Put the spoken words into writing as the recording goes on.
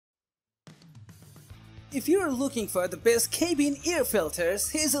If you are looking for the best cabin air filters,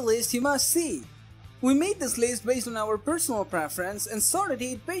 here's a list you must see. We made this list based on our personal preference and sorted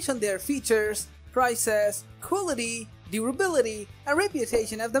it based on their features, prices, quality, durability, and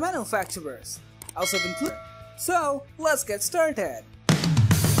reputation of the manufacturers. Also included. So, let's get started.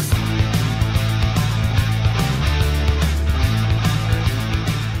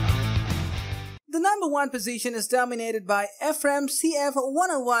 The number one position is dominated by Efrem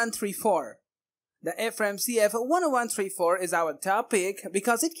CF10134. The Efrem CF10134 is our top pick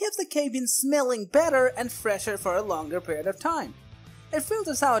because it keeps the cabin smelling better and fresher for a longer period of time. It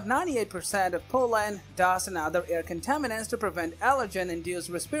filters out 98% of pollen, dust, and other air contaminants to prevent allergen-induced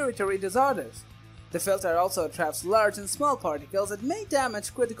respiratory disorders. The filter also traps large and small particles that may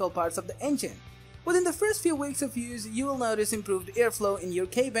damage critical parts of the engine. Within the first few weeks of use, you will notice improved airflow in your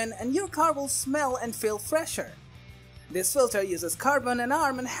cabin and your car will smell and feel fresher. This filter uses carbon and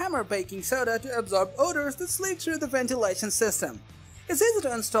Arm & Hammer baking soda to absorb odors that slip through the ventilation system. It's easy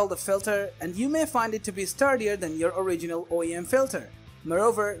to install the filter, and you may find it to be sturdier than your original OEM filter.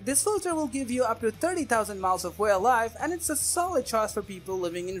 Moreover, this filter will give you up to 30,000 miles of wear life, and it's a solid choice for people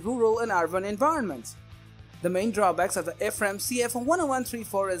living in rural and urban environments. The main drawbacks of the Efrem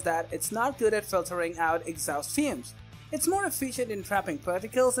CF10134 is that it's not good at filtering out exhaust fumes. It's more efficient in trapping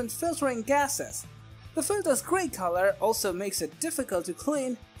particles and filtering gases. The filter's grey color also makes it difficult to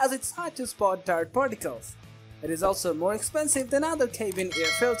clean as it's hard to spot dirt particles. It is also more expensive than other cabin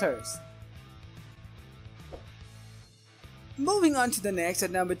air filters. Moving on to the next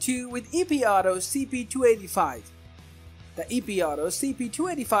at number 2 with EP Auto CP285. The EP Auto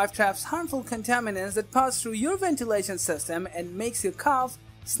CP285 traps harmful contaminants that pass through your ventilation system and makes you cough,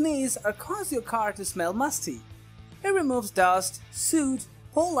 sneeze, or cause your car to smell musty. It removes dust, soot,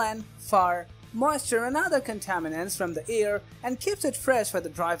 pollen, fur, moisture, and other contaminants from the air and keeps it fresh for the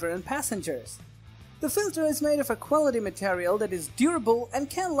driver and passengers. The filter is made of a quality material that is durable and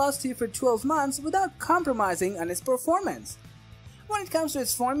can last you for 12 months without compromising on its performance. When it comes to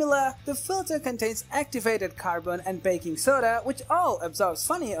its formula, the filter contains activated carbon and baking soda, which all absorbs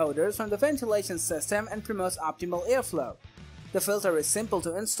funny odors from the ventilation system and promotes optimal airflow. The filter is simple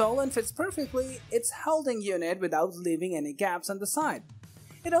to install and fits perfectly its holding unit without leaving any gaps on the side.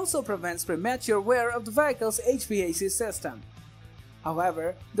 It also prevents premature wear of the vehicle's HVAC system.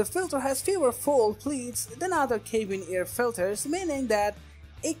 However, the filter has fewer fold pleats than other cabin air filters, meaning that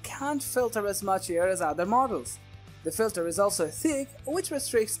it can't filter as much air as other models. The filter is also thick, which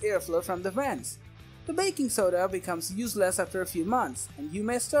restricts airflow from the vents. The baking soda becomes useless after a few months, and you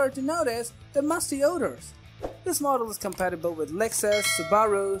may start to notice the musty odors. This model is compatible with Lexus,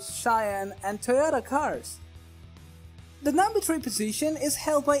 Subaru, Cheyenne, and Toyota cars. The number 3 position is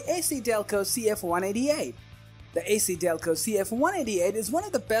held by AC Delco CF188. The AC Delco CF188 is one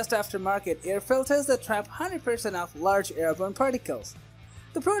of the best aftermarket air filters that trap 100% of large airborne particles.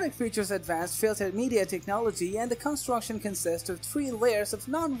 The product features advanced filter media technology, and the construction consists of 3 layers of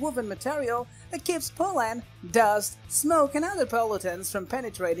non-woven material that keeps pollen, dust, smoke, and other pollutants from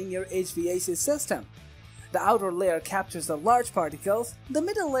penetrating your HVAC system. The outer layer captures the large particles, the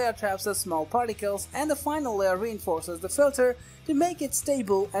middle layer traps the small particles, and the final layer reinforces the filter to make it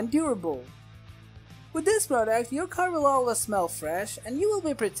stable and durable. With this product, your car will always smell fresh and you will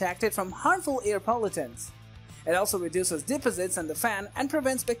be protected from harmful air pollutants. It also reduces deposits on the fan and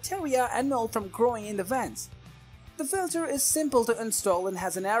prevents bacteria and mold from growing in the vents. The filter is simple to install and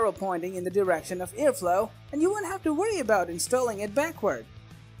has an arrow pointing in the direction of airflow, and you won't have to worry about installing it backward.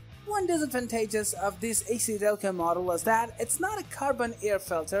 One disadvantage of this AC Delco model is that it's not a carbon air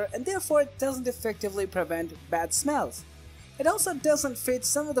filter and therefore it doesn't effectively prevent bad smells. It also doesn't fit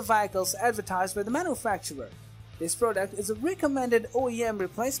some of the vehicles advertised by the manufacturer. This product is a recommended OEM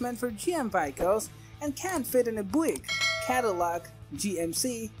replacement for GM vehicles and can fit in a Buick, Cadillac,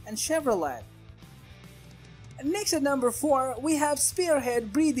 GMC, and Chevrolet. Next at number 4, we have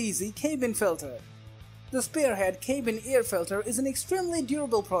Spearhead Breathe Easy Cabin Filter. The Spearhead Cabin Air Filter is an extremely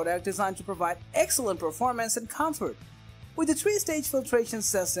durable product designed to provide excellent performance and comfort. With a 3-stage filtration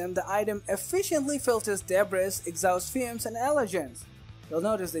system, the item efficiently filters debris, exhaust fumes, and allergens. You'll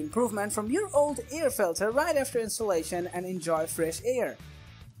notice the improvement from your old air filter right after installation and enjoy fresh air.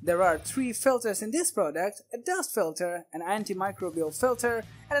 There are 3 filters in this product: a dust filter, an antimicrobial filter,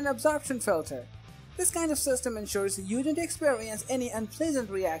 and an absorption filter. This kind of system ensures you don't experience any unpleasant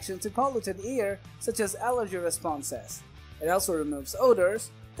reactions to polluted air, such as allergy responses. It also removes odors.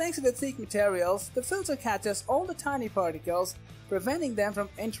 Thanks to the thick materials, the filter catches all the tiny particles, preventing them from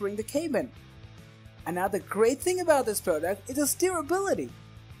entering the cabin. Another great thing about this product is its durability.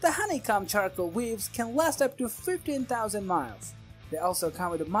 The honeycomb charcoal weaves can last up to 15,000 miles. They also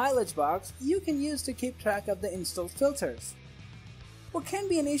come with a mileage box you can use to keep track of the installed filters. What can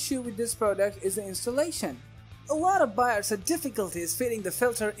be an issue with this product is the installation. A lot of buyers have difficulties fitting the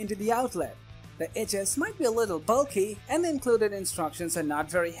filter into the outlet. The edges might be a little bulky and the included instructions are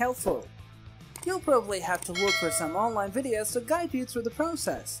not very helpful. You'll probably have to look for some online videos to guide you through the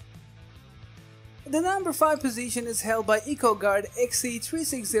process. The number 5 position is held by EcoGuard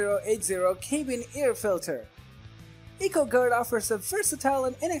XC36080 Cabin Air Filter. EcoGuard offers a versatile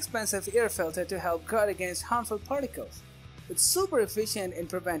and inexpensive air filter to help guard against harmful particles. It's super efficient in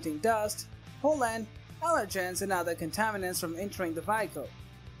preventing dust, pollen, allergens and other contaminants from entering the vehicle.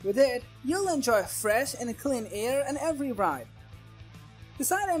 With it, you'll enjoy fresh and clean air on every ride.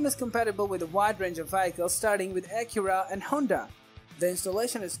 This item is compatible with a wide range of vehicles starting with Acura and Honda. The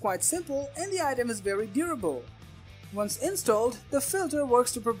installation is quite simple and the item is very durable. Once installed, the filter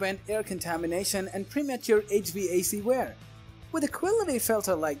works to prevent air contamination and premature HVAC wear. With a quality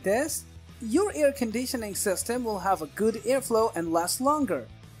filter like this, your air conditioning system will have a good airflow and last longer.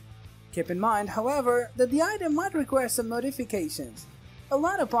 Keep in mind, however, that the item might require some modifications. A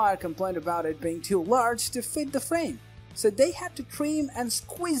lot of buyers complained about it being too large to fit the frame, so they had to trim and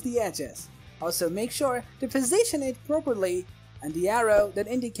squeeze the edges. Also make sure to position it properly, and the arrow that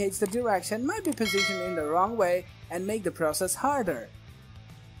indicates the direction might be positioned in the wrong way and make the process harder.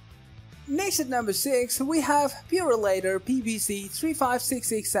 Next at number 6, we have Purolator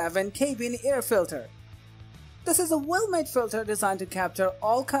PBC35667 Cabin Air Filter. This is a well-made filter designed to capture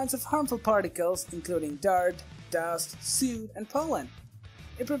all kinds of harmful particles including dirt, dust, soot, and pollen.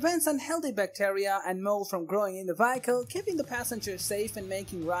 It prevents unhealthy bacteria and mold from growing in the vehicle, keeping the passengers safe and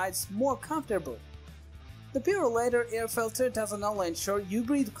making rides more comfortable. The Purolator air filter doesn't only ensure you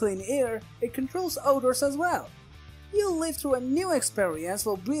breathe clean air, it controls odors as well. You'll live through a new experience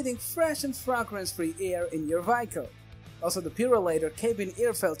while breathing fresh and fragrance-free air in your vehicle. Also, the Purolator cabin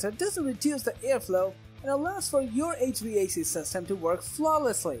air filter doesn't reduce the airflow and allows for your HVAC system to work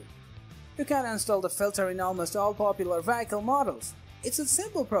flawlessly. You can install the filter in almost all popular vehicle models. It's a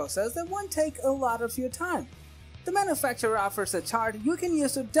simple process that won't take a lot of your time. The manufacturer offers a chart you can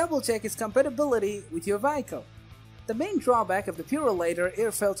use to double-check its compatibility with your vehicle. The main drawback of the Purolator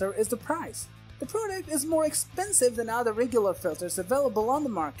air filter is the price. The product is more expensive than other regular filters available on the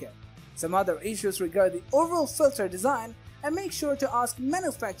market. Some other issues regard the overall filter design, and make sure to ask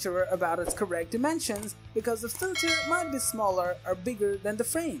manufacturer about its correct dimensions because the filter might be smaller or bigger than the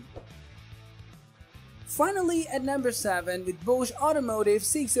frame. Finally, at number 7 with Bosch Automotive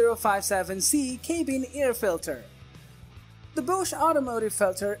 6057C Cabin Air Filter. The Bosch Automotive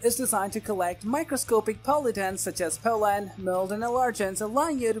filter is designed to collect microscopic pollutants such as pollen, mold and allergens,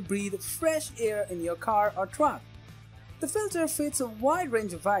 allowing you to breathe fresh air in your car or truck. The filter fits a wide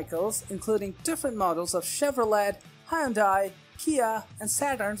range of vehicles, including different models of Chevrolet, Hyundai, Kia and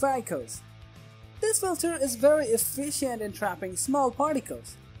Saturn vehicles. This filter is very efficient in trapping small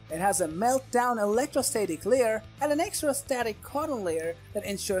particles. It has a melt-down electrostatic layer and an extra static cotton layer that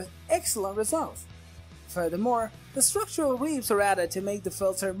ensures excellent results. Furthermore, the structural ribs are added to make the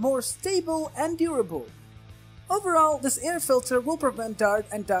filter more stable and durable. Overall, this air filter will prevent dirt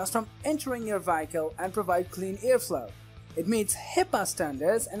and dust from entering your vehicle and provide clean airflow. It meets HEPA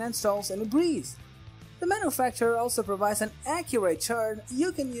standards and installs in a breeze. The manufacturer also provides an accurate chart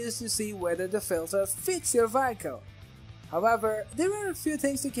you can use to see whether the filter fits your vehicle. However, there are a few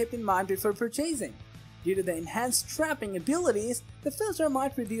things to keep in mind before purchasing. Due to the enhanced trapping abilities, the filter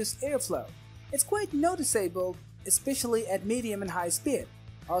might reduce airflow. It's quite noticeable, especially at medium and high speed.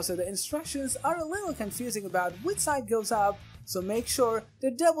 Also, the instructions are a little confusing about which side goes up, so make sure to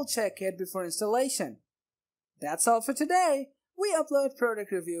double check it before installation. That's all for today. We upload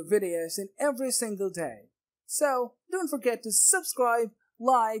product review videos in every single day. So, don't forget to subscribe,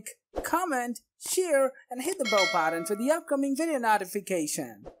 like, comment, share, and hit the bell button for the upcoming video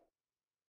notification.